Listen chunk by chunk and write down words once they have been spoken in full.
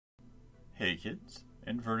Hey kids,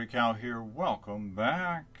 Inverted Cow here. Welcome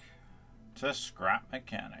back to Scrap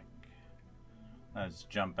Mechanic. Let's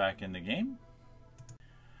jump back in the game.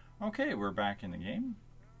 Okay, we're back in the game.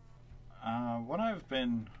 What I've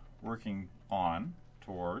been working on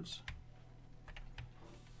towards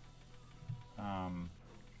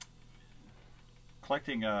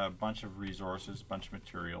collecting a bunch of resources, a bunch of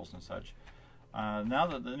materials and such. Now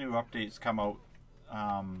that the new updates come out,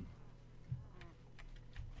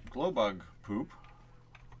 glowbug poop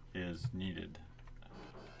is needed.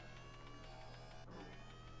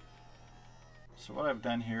 So what I've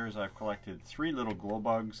done here is I've collected 3 little glow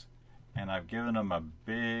bugs and I've given them a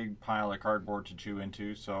big pile of cardboard to chew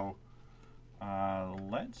into. So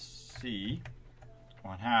let's see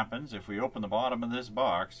what happens if we open the bottom of this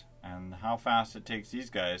box and how fast it takes these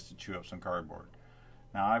guys to chew up some cardboard.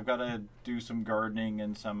 Now I've got to do some gardening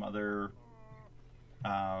and some other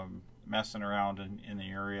messing around in the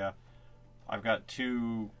area. I've got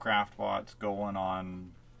 2 craft bots going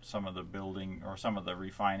on some of the building or some of the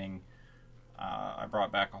refining. I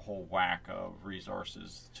brought back a whole whack of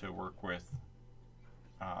resources to work with,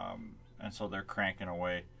 and so they're cranking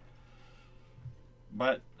away.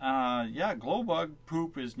 But yeah, glowbug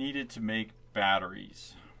poop is needed to make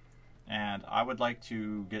batteries, and I would like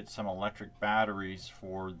to get some electric batteries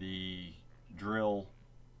for the drill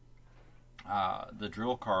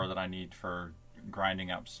car that I need for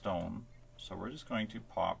grinding up stone. So we're just going to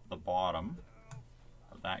pop the bottom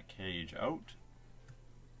of that cage out,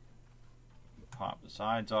 pop the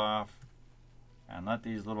sides off, and let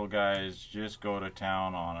these little guys just go to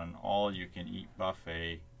town on an all-you-can-eat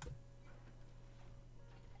buffet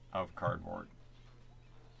of cardboard.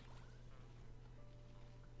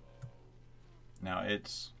 Now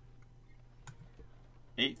it's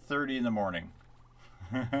 8:30 in the morning.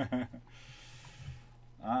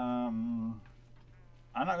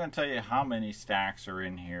 I'm not going to tell you how many stacks are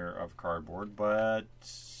in here of cardboard, but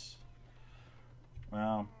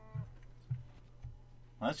well,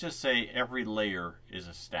 let's just say every layer is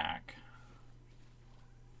a stack.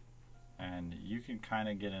 And you can kind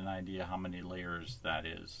of get an idea how many layers that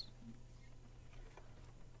is.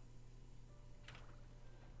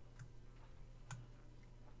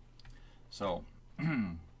 So,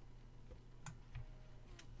 there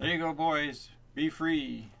you go, boys. Be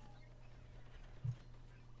free.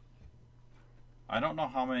 I don't know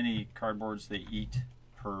how many cardboards they eat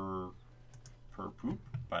per poop,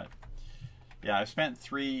 but yeah, I've spent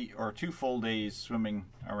 2 full days swimming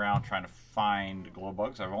around trying to find glow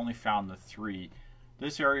bugs. I've only found the 3.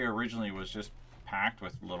 This area originally was just packed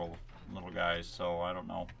with little guys, so I don't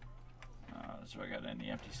know. So I got any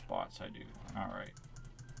empty spots? I do. All right.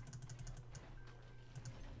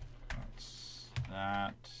 That's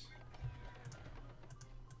that.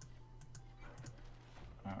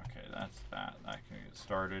 Okay, that's that. I can get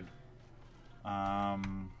started.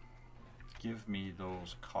 Give me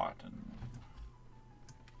those cotton.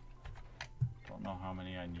 Don't know how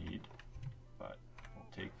many I need, but we'll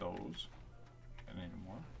take those. Any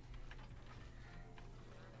more?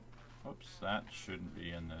 Oops, that shouldn't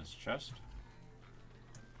be in this chest.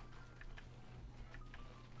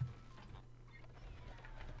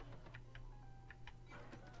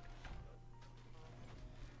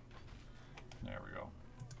 There we go.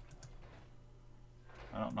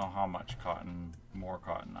 I don't know how much cotton, more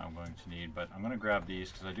cotton I'm going to need, but I'm going to grab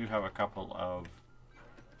these because I do have a couple of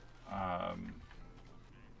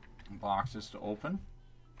boxes to open.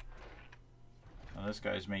 Now this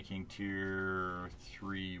guy's making tier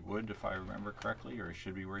 3 wood, if I remember correctly, or he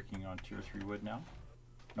should be working on tier 3 wood now.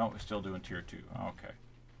 No, we're still doing tier 2. Okay.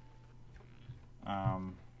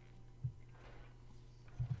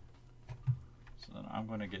 So then I'm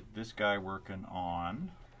going to get this guy working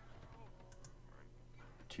on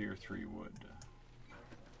tier 3 wood.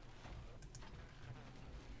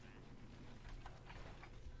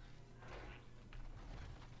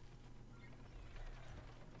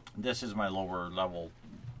 This is my lower level.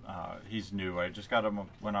 He's new. I just got him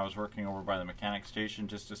when I was working over by the mechanic station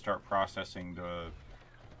just to start processing the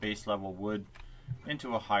base level wood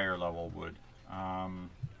into a higher level wood.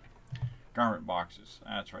 Garment boxes.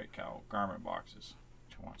 That's right, cow. Garment boxes.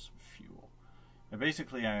 I want some fuel. And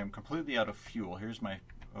basically, I am completely out of fuel. Here's my.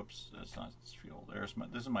 Oops, that's not fuel.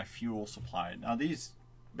 This is my fuel supply. Now these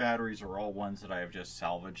batteries are all ones that I have just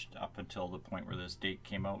salvaged up until the point where this date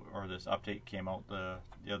came out, or this update came out the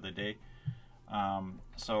other day.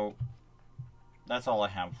 So that's all I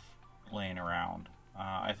have laying around.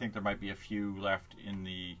 I think there might be a few left in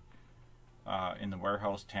the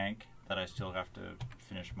warehouse tank that I still have to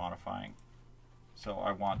finish modifying. So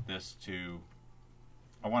I want this to.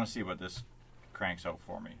 I want to see what this cranks out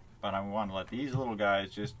for me. But I want to let these little guys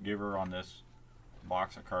just give her on this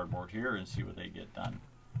box of cardboard here and see what they get done.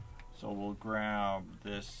 So we'll grab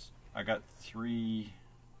this. I got three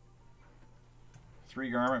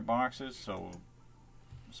garment boxes, so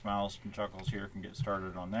Smiles and Chuckles here can get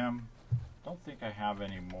started on them. Don't think I have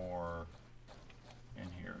any more in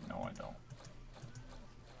here. No, I don't.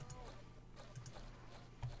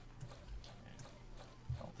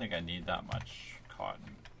 I don't think I need that much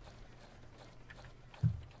cotton.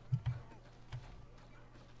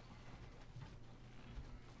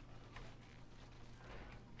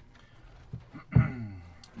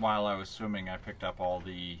 While I was swimming, I picked up all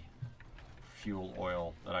the fuel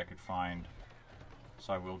oil that I could find.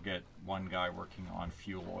 So I will get one guy working on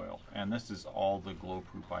fuel oil. And this is all the glow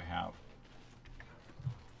poop I have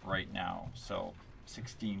right now. So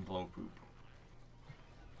 16 glow poop.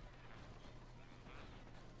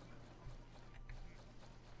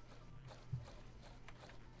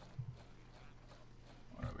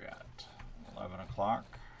 What are we at? 11 o'clock.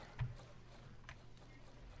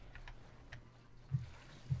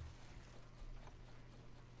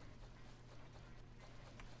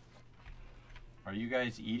 Are you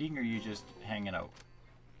guys eating or are you just hanging out?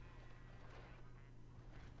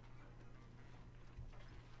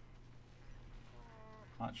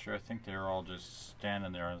 Not sure. I think they're all just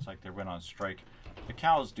standing there. It's like they went on strike. The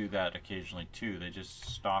cows do that occasionally too. They just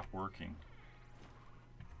stop working.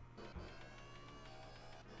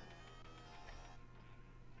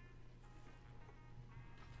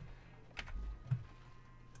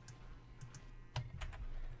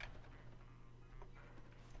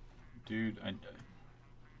 Dude,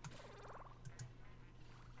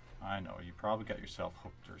 I know, you probably got yourself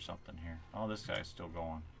hooked or something here. Oh, this guy's still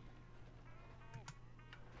going.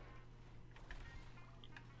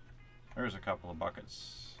 There's a couple of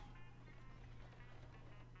buckets.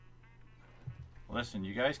 Listen,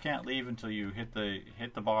 you guys can't leave until you hit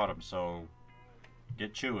the bottom, so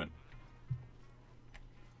get chewing.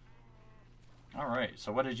 Alright,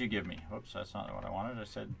 so what did you give me? Whoops, that's not what I wanted. I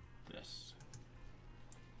said this.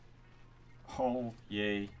 Oh,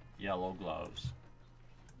 yay, yellow gloves.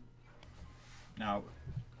 Now,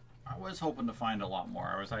 I was hoping to find a lot more.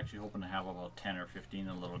 I was actually hoping to have about 10 or 15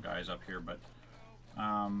 of the little guys up here, but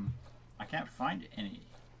I can't find any.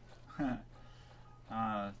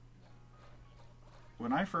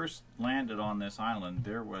 When I first landed on this island,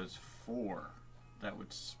 there was 4 that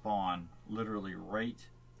would spawn literally right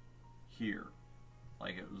here.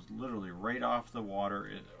 Like it was literally right off the water,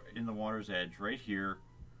 in the water's edge, right here,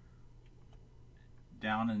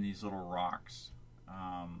 down in these little rocks.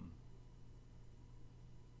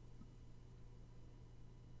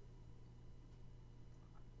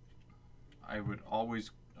 I would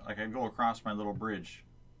always, like, I'd go across my little bridge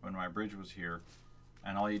when my bridge was here,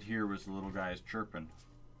 and all you'd hear was the little guys chirping,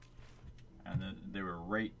 and then they were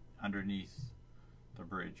right underneath the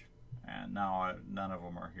bridge, and now none of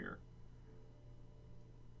them are here.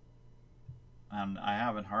 And I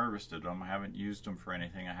haven't harvested them. I haven't used them for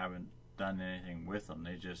anything. I haven't done anything with them.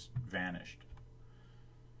 They just vanished.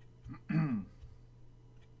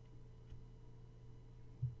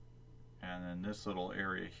 And then this little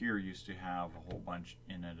area here used to have a whole bunch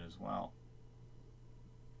in it as well.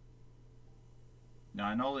 Now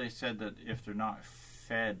I know they said that if they're not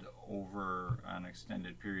fed over an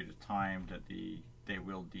extended period of time that they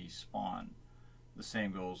will despawn. The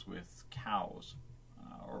same goes with cows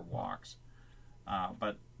or walks.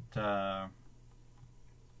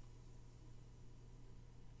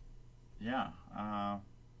 Yeah,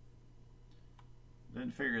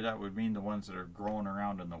 didn't figure that would mean the ones that are growing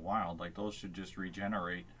around in the wild, like those should just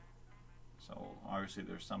regenerate. So obviously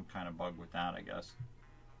there's some kind of bug with that, I guess.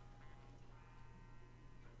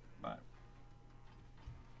 But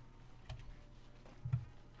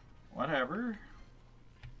whatever.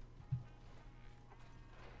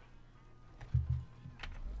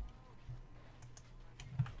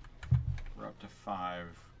 We're up to 5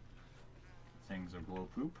 things of glow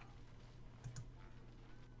poop.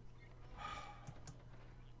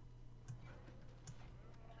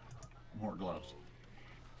 More gloves.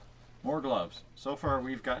 More gloves. So far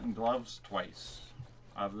we've gotten gloves twice.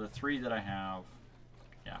 Of the 3 that I have,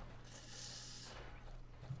 yeah.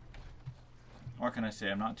 What can I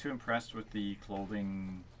say? I'm not too impressed with the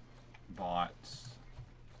clothing bots,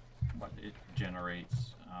 what it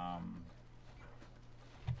generates.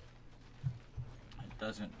 It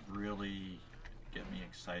doesn't really get me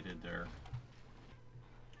excited there.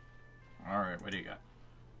 Alright, what do you got?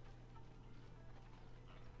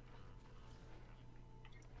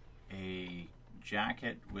 A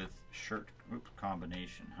jacket with shirt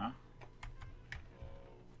combination, huh?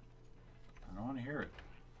 I don't want to hear it.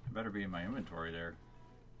 It better be in my inventory there.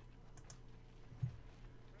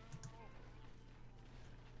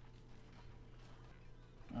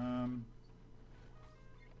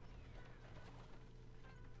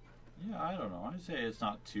 Yeah, I don't know. I'd say it's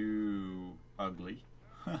not too ugly.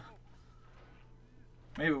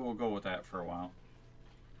 Maybe we'll go with that for a while.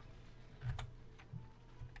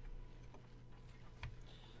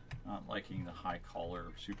 Not liking the high collar,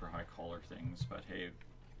 super high collar things, but hey,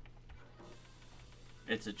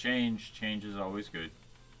 it's a change. Change is always good.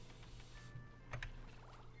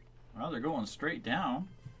 Well, they're going straight down.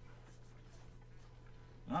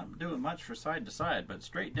 Not doing much for side to side, but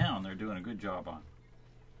straight down they're doing a good job on.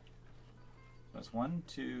 That's 1,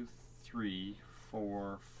 2, 3,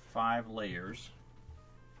 4, 5 layers.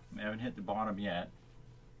 We haven't hit the bottom yet.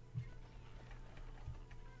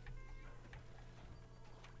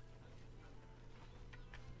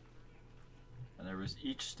 And there was,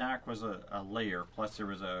 each stack was a layer, plus there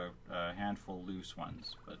was a handful of loose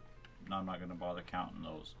ones, but I'm not going to bother counting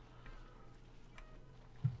those.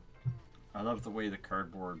 I love the way the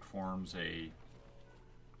cardboard forms a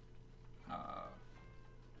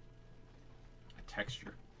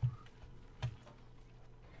texture.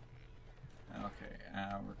 Okay,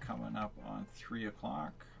 we're coming up on 3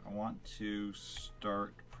 o'clock. I want to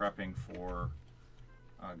start prepping for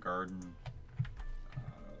a garden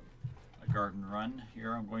run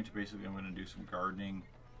here. I'm going to do some gardening.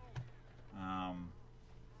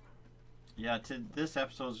 Yeah, this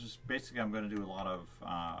episode is just basically I'm going to do a lot of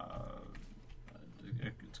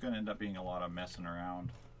it's going to end up being a lot of messing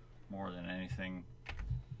around more than anything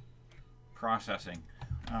processing.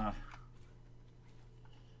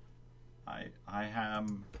 I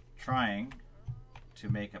am trying to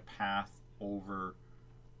make a path over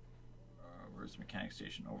where's the mechanic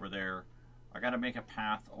station? Over there. I got to make a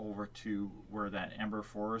path over to where that Ember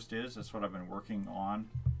Forest is. That's what I've been working on.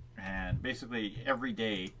 And basically every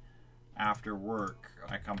day after work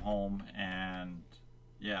I come home and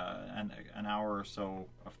yeah, and an hour or so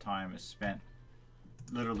of time is spent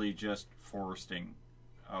literally just foresting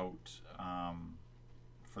out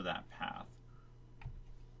for that path.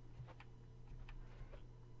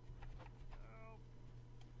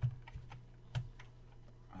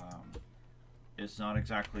 It's not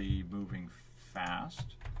exactly moving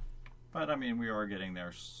fast, but I mean we are getting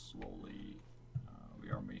there slowly. We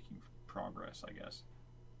are making progress, I guess.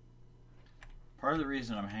 Part of the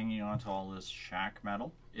reason I'm hanging on to all this shack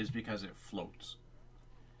metal is because it floats,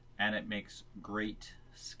 and it makes great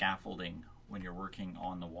scaffolding when you're working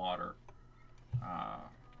on the water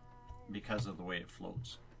because of the way it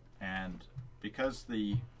floats. And because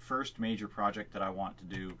the first major project that I want to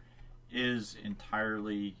do is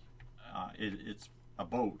entirely it's a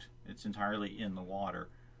boat, it's entirely in the water.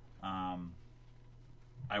 I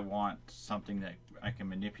want something that I can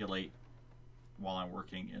manipulate while I'm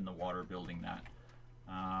working in the water building that.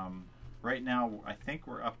 Right now I think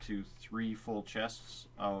we're up to 3 full chests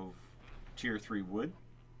of tier 3 wood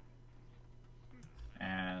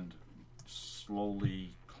and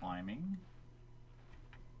slowly climbing.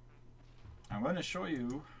 I'm going to show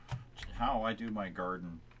you how I do my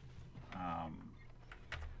garden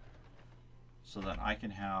so that I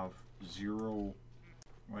can have 0,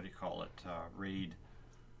 what do you call it, raid.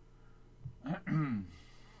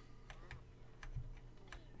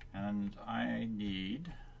 And I need,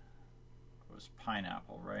 it was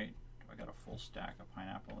pineapple, right? I got a full stack of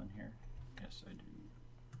pineapple in here. Yes, I do.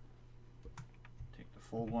 Take the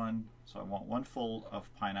full one. So I want 1 full of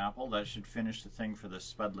pineapple. That should finish the thing for the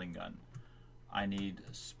spuddling gun. I need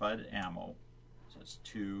spud ammo. So that's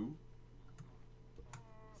 2,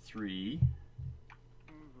 3,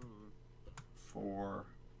 4,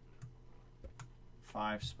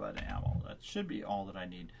 5 spud ammo. That should be all that I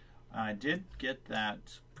need. I did get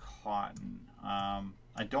that cotton. I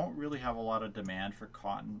don't really have a lot of demand for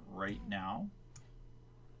cotton right now.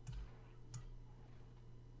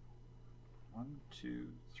 1, 2,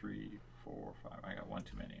 3, 4, 5. I got 1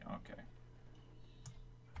 too many. Okay.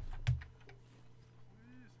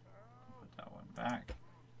 Put that one back.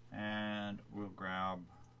 And we'll grab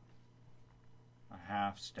a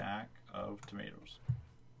half stack of tomatoes.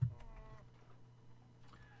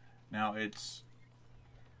 Now it's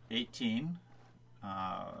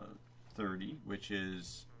 18:30, which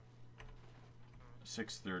is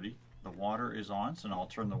 6:30. The water is on, so now I'll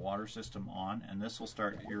turn the water system on, and this will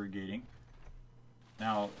start irrigating.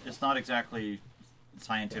 Now, it's not exactly a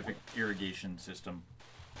scientific irrigation system.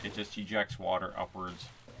 It just ejects water upwards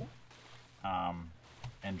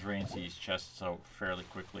and drains these chests out fairly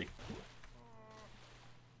quickly.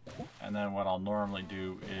 And then what I'll normally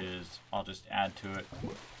do is I'll just add to it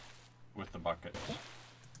with the buckets.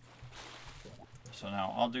 So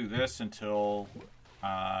now I'll do this until,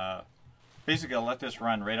 basically I'll let this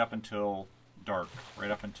run right up until dark,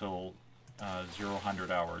 right up until 0-100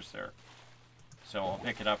 hours there. So I'll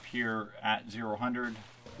pick it up here at 0-100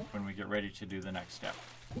 when we get ready to do the next step.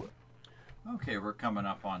 Okay, we're coming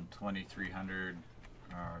up on 2300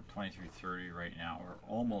 or 2330 right now. We're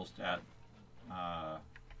almost at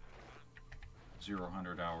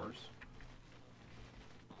 0-100 hours.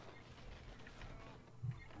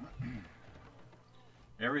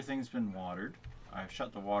 Everything's been watered. I've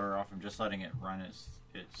shut the water off. I'm just letting it run its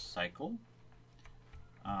cycle.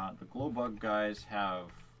 The glow bug guys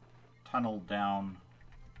have tunneled down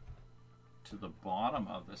to the bottom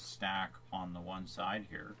of the stack on the one side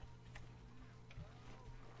here.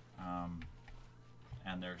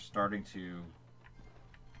 And they're starting to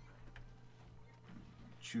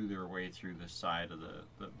chew their way through the side of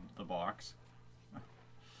the box.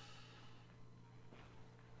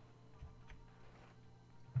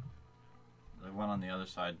 The one on the other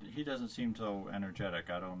side, he doesn't seem so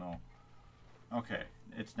energetic. I don't know. Okay,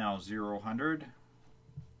 it's now 0-100.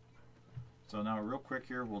 So now real quick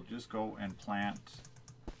here, we'll just go and plant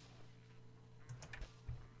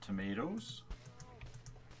tomatoes.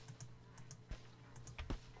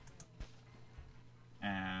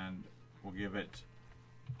 And we'll give it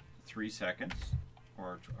 3 seconds,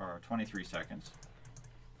 or 23 seconds.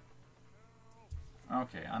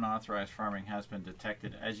 Okay, unauthorized farming has been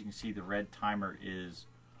detected. As you can see, the red timer is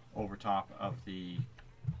over top of the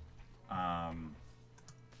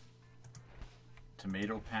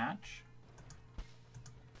tomato patch.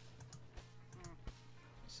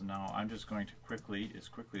 So now I'm just going to quickly, as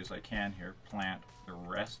quickly as I can here, plant the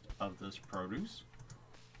rest of this produce.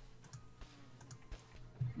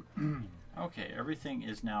 Okay, everything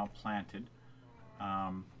is now planted.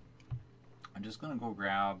 I'm just going to go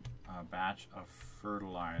grab a batch of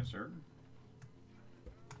fertilizer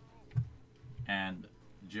and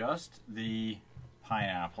just the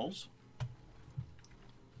pineapples.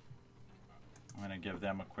 I'm going to give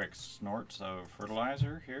them a quick snort of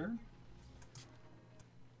fertilizer here.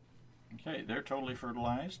 Okay, they're totally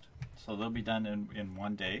fertilized, so they'll be done in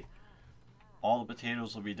 1 day. All the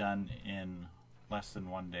potatoes will be done in less than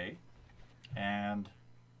 1 day, and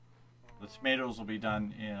the tomatoes will be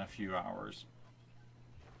done in a few hours.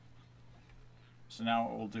 So now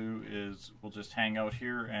what we'll do is we'll just hang out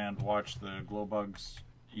here and watch the glow bugs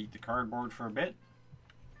eat the cardboard for a bit.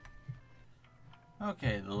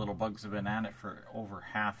 Okay, the little bugs have been at it for over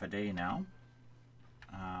half a day now.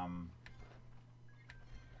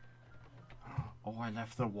 Oh, I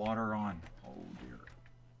left the water on. Oh dear.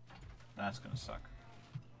 That's gonna suck.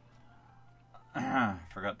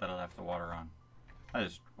 Forgot that I left the water on. I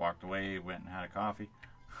just walked away, went and had a coffee.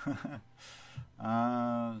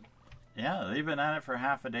 Yeah, they've been at it for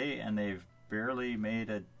half a day and they've barely made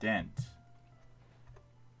a dent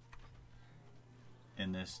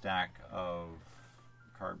in this stack of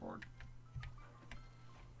cardboard.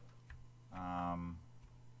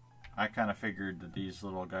 I kind of figured that these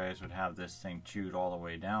little guys would have this thing chewed all the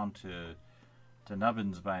way down to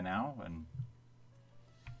nubbins by now, and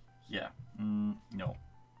yeah, no.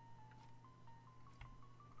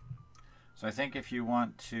 So I think if you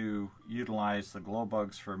want to utilize the glow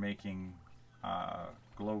bugs for making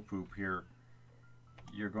glow poop here,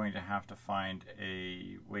 you're going to have to find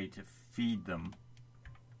a way to feed them.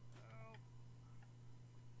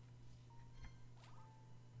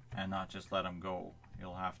 And not just let them go.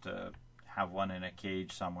 You'll have to have one in a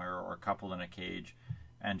cage somewhere, or a couple in a cage,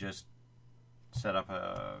 and just set up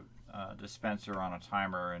a dispenser on a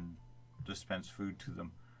timer and dispense food to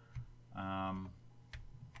them.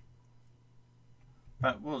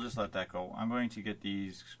 But we'll just let that go. I'm going to get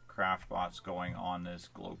these craft bots going on this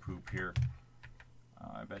glow poop here.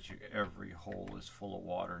 I bet you every hole is full of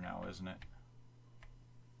water now, isn't it?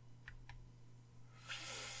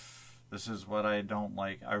 This is what I don't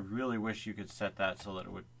like. I really wish you could set that so that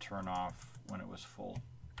it would turn off when it was full.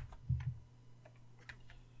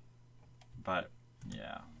 But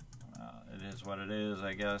yeah, it is what it is,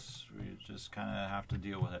 I guess. We just kind of have to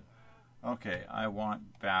deal with it. Okay, I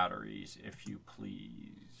want batteries, if you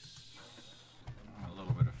please. A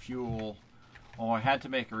little bit of fuel. Oh, I had to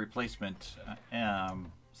make a replacement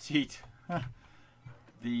seat. A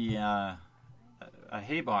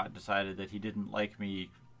Haybot decided that he didn't like me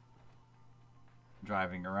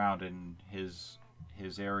driving around in his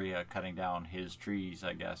area, cutting down his trees,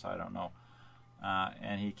 I guess. I don't know.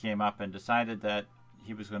 And he came up and decided that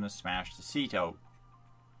he was going to smash the seat out.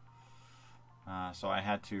 So I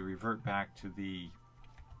had to revert back to the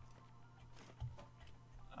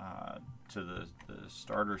to the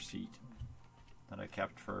starter seat that I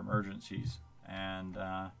kept for emergencies, and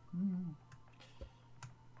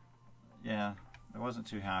yeah, I wasn't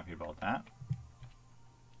too happy about that.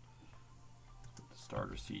 Put the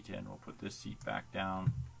starter seat in. We'll put this seat back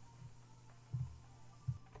down.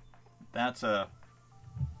 That's a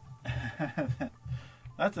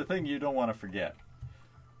that's a thing you don't want to forget,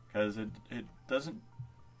 because it doesn't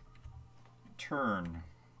turn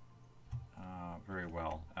very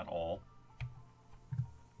well at all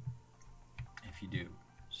if you do.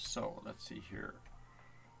 So let's see here.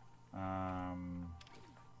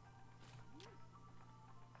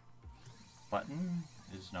 Button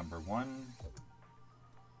is number 1.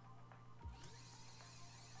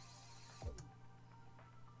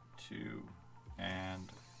 2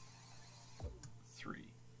 and 3.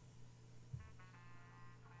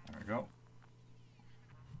 There we go.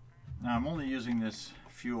 Now I'm only using this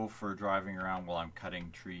fuel for driving around while I'm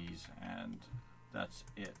cutting trees, and that's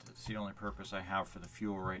it. It's the only purpose I have for the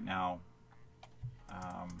fuel right now.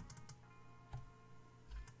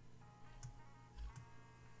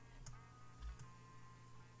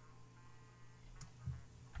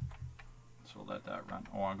 So we'll let that run.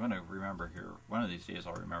 Oh, I'm going to remember here. One of these days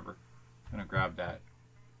I'll remember. I'm going to grab that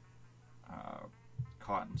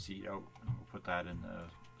cotton seed out, and we'll put that in the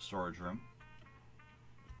storage room.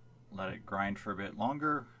 Let it grind for a bit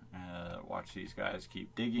longer. Watch these guys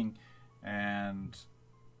keep digging, and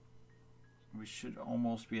we should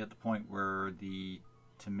almost be at the point where the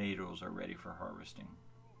tomatoes are ready for harvesting.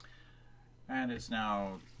 And it's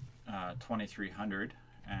now 2300,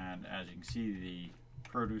 and as you can see, the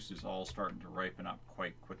produce is all starting to ripen up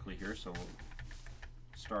quite quickly here, so we'll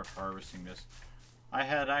start harvesting this. I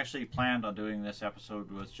had actually planned on doing this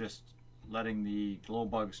episode with just letting the glow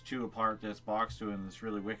bugs chew apart this box, doing this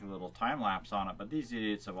really wicked little time lapse on it, but these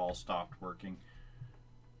idiots have all stopped working.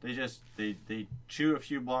 They chew a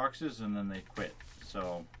few boxes and then they quit.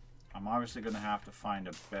 So I'm obviously going to have to find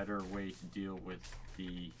a better way to deal with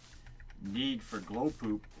the need for glow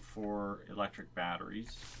poop for electric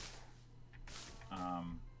batteries.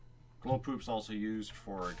 Glow poop's also used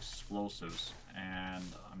for explosives, and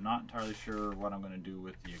I'm not entirely sure what I'm going to do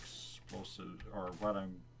with the explosives, or what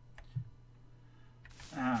I'm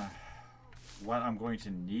going to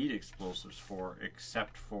need explosives for,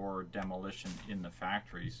 except for demolition in the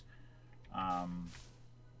factories. And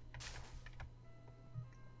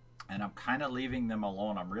I'm kind of leaving them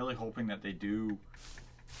alone. I'm really hoping that they do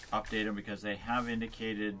update them, because they have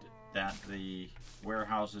indicated that the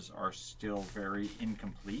warehouses are still very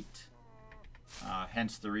incomplete.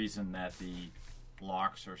 Hence the reason that the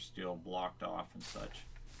locks are still blocked off and such.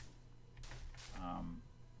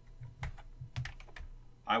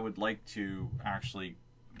 I would like to actually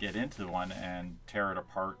get into one and tear it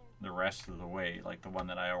apart the rest of the way, like the one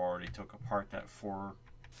that I already took apart, that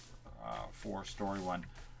four-story one.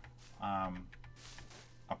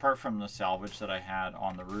 Apart from the salvage that I had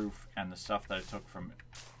on the roof and the stuff that I took from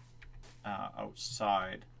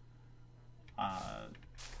outside, I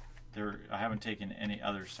haven't taken any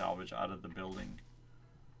other salvage out of the building.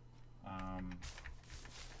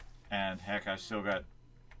 And heck, I still got,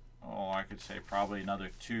 I could say probably another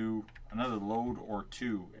load or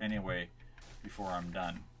two anyway before I'm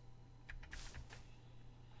done.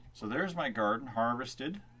 So there's my garden,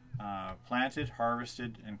 harvested, planted,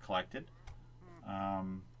 harvested, and collected.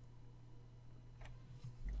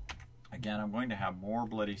 Again, I'm going to have more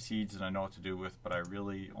bloody seeds than I know what to do with, but I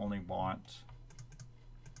really only want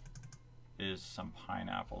is some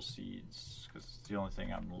pineapple seeds, because it's the only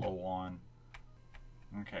thing I'm low on.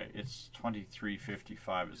 Okay, it's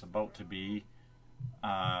 23:55. It's about to be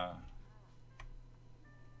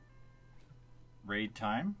raid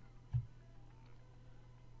time.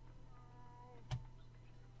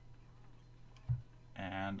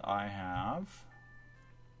 And I have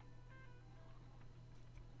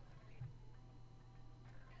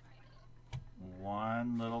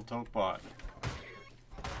one little tote bot.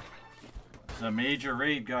 It's a major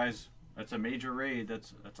raid, guys. That's a major raid.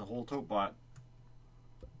 That's a whole tote bot.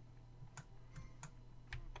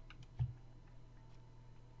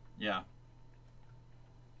 Yeah.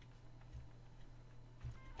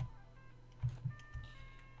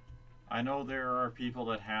 I know there are people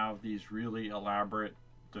that have these really elaborate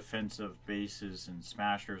defensive bases and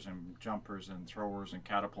smashers and jumpers and throwers and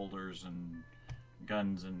catapulters and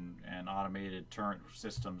guns and automated turret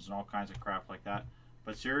systems and all kinds of crap like that.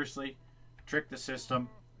 But seriously, trick the system.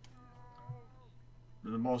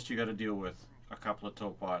 The most you got to deal with, a couple of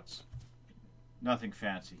tote bots. Nothing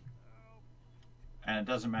fancy. And it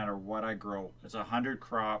doesn't matter what I grow. It's 100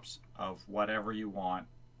 crops of whatever you want,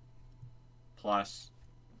 plus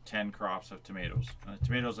 10 crops of tomatoes.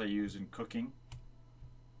 Tomatoes I use in cooking.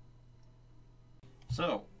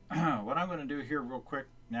 So what I'm going to do here real quick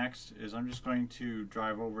next is I'm just going to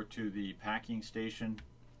drive over to the packing station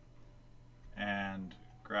and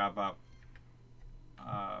grab up,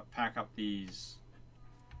 pack up these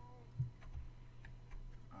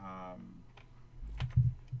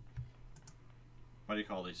what do you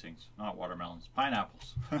call these things? Not watermelons,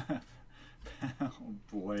 pineapples. Oh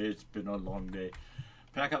boy, it's been a long day.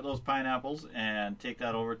 Pack up those pineapples and take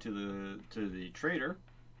that over to the trader.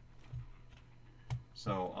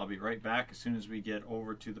 So I'll be right back as soon as we get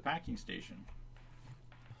over to the packing station.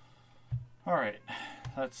 Alright,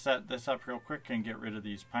 let's set this up real quick and get rid of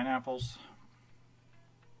these pineapples.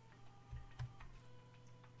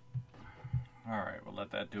 Alright, we'll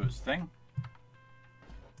let that do its thing.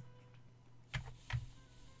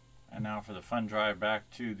 And now for the fun drive back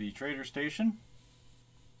to the trader station.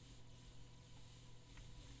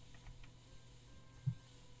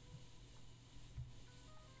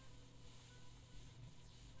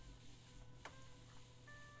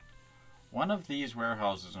 One of these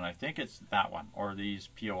warehouses, and I think it's that one, or these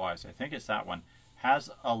POIs, I think it's that one, has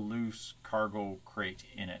a loose cargo crate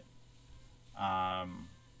in it. I'm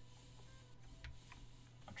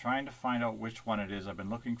trying to find out which one it is. I've been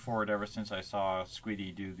looking for it ever since I saw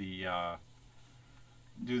Squiddy do the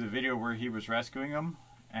video where he was rescuing them,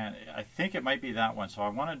 and I think it might be that one. So what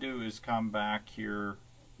I want to do is come back here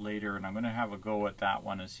later, and I'm going to have a go at that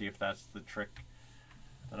one and see if that's the trick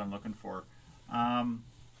that I'm looking for.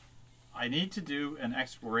 I need to do an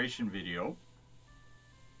exploration video.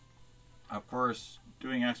 Of course,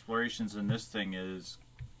 doing explorations in this thing is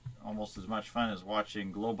almost as much fun as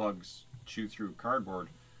watching glow bugs chew through cardboard.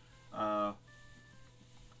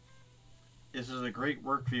 This is a great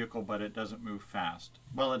work vehicle, but it doesn't move fast.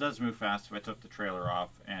 Well, it does move fast. If I took the trailer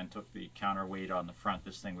off and took the counterweight on the front,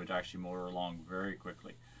 this thing would actually motor along very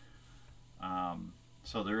quickly.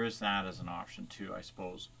 So there is that as an option too, I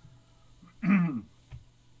suppose.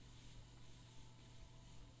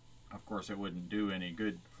 Of course, it wouldn't do any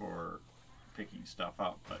good for picking stuff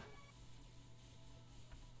up, but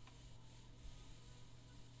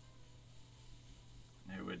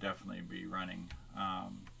it would definitely be running.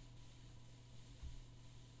 Alright,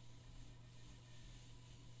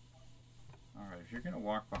 if you're going to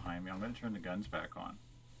walk behind me, I'm going to turn the guns back on.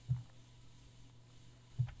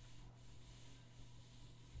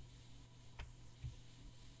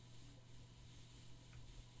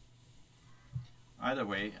 Either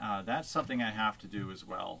way, that's something I have to do as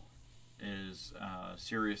well, is a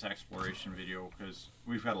serious exploration video, because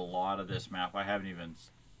we've got a lot of this map. I haven't even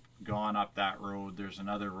gone up that road. There's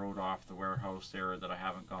another road off the warehouse there that I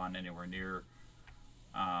haven't gone anywhere near,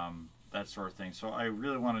 that sort of thing. So I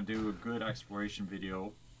really want to do a good exploration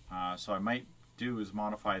video. So I might do is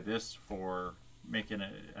modify this for making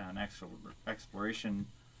an exploration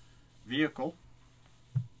vehicle,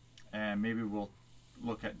 and maybe we'll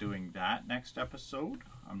look at doing that next episode.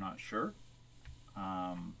 I'm not sure.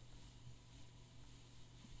 That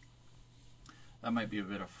might be a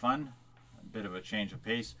bit of fun, a bit of a change of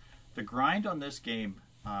pace. The grind on this game,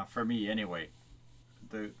 for me anyway,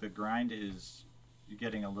 the grind is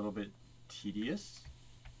getting a little bit tedious.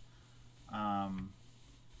 The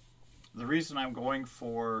reason I'm going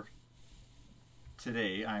for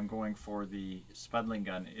today, I'm going for the spuddling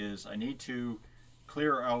gun, is I need to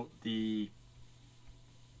clear out the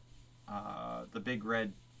big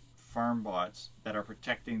red farm bots that are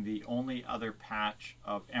protecting the only other patch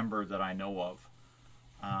of ember that I know of.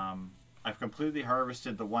 I've completely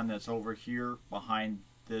harvested the one that's over here behind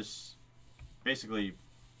this, basically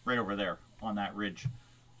right over there on that ridge.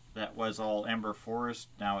 That was all ember forest.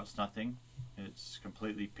 Now it's nothing. It's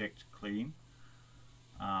completely picked clean.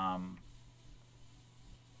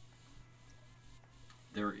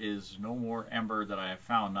 There is no more ember that I have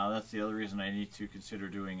found. Now that's the other reason I need to consider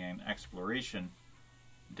doing an exploration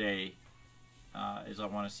day, is I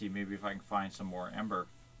want to see maybe if I can find some more ember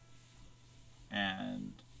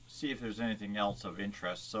and see if there's anything else of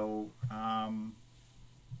interest. So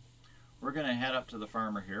we're going to head up to the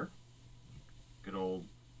farmer here. Good old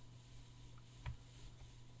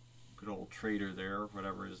trader there,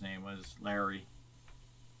 whatever his name was, Larry.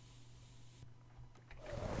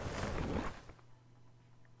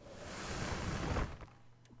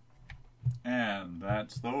 And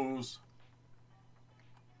that's those.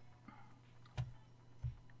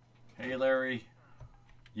 Hey Larry,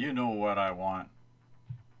 you know what I want.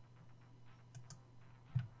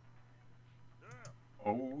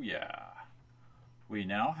 Oh yeah. We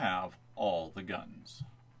now have all the guns.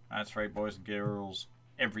 That's right, boys and girls,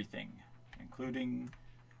 everything, including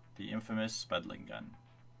the infamous spuddling gun.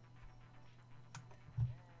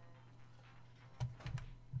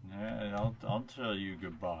 And I'll tell you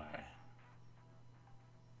goodbye.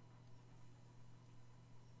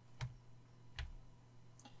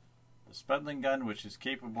 The Spudling gun, which is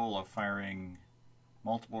capable of firing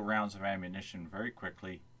multiple rounds of ammunition very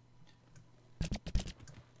quickly,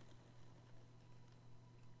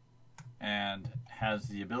 and has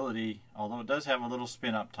the ability, although it does have a little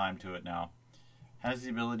spin up time to it now, has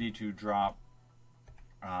the ability to drop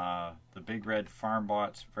the big red farm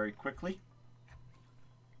bots very quickly.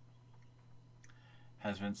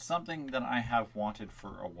 Has been something that I have wanted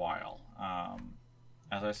for a while.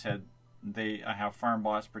 As I said, I have farm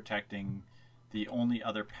bots protecting the only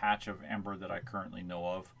other patch of Ember that I currently know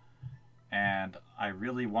of, and I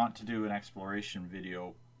really want to do an exploration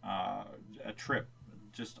video, a trip.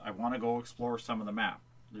 Just I want to go explore some of the map.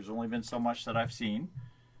 There's only been so much that I've seen,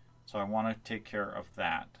 so I want to take care of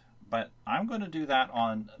that. But I'm going to do that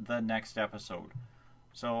on the next episode.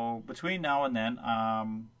 So between now and then,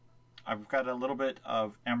 I've got a little bit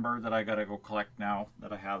of Ember that I got to go collect now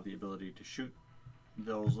that I have the ability to shoot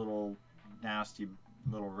those little nasty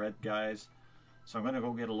little red guys. So I'm going to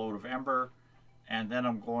go get a load of Ember, and then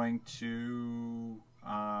I'm going to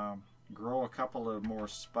grow a couple of more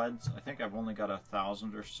spuds. I think I've only got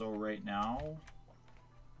 1,000 or so right now.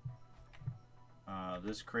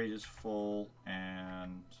 This crate is full,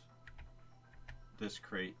 and this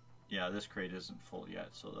crate, yeah, this crate isn't full yet,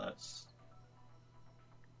 so that's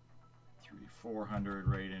 400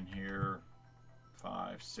 right in here,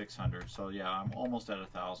 500, 600. So yeah, I'm almost at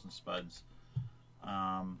 1,000 spuds.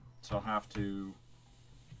 So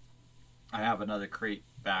I have another crate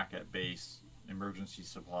back at base, emergency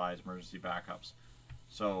supplies, emergency backups.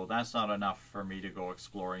 So that's not enough for me to go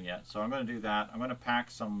exploring yet. So I'm going to do that. I'm going to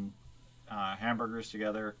pack some hamburgers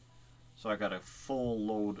together. So I got a full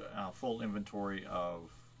load, full inventory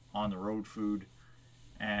of on the road food.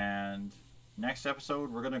 And next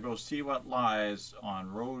episode, we're going to go see what lies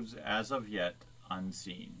on roads as of yet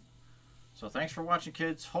unseen. So thanks for watching,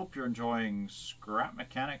 kids. Hope you're enjoying Scrap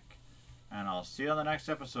Mechanic, and I'll see you on the next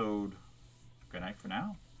episode. Good night for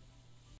now.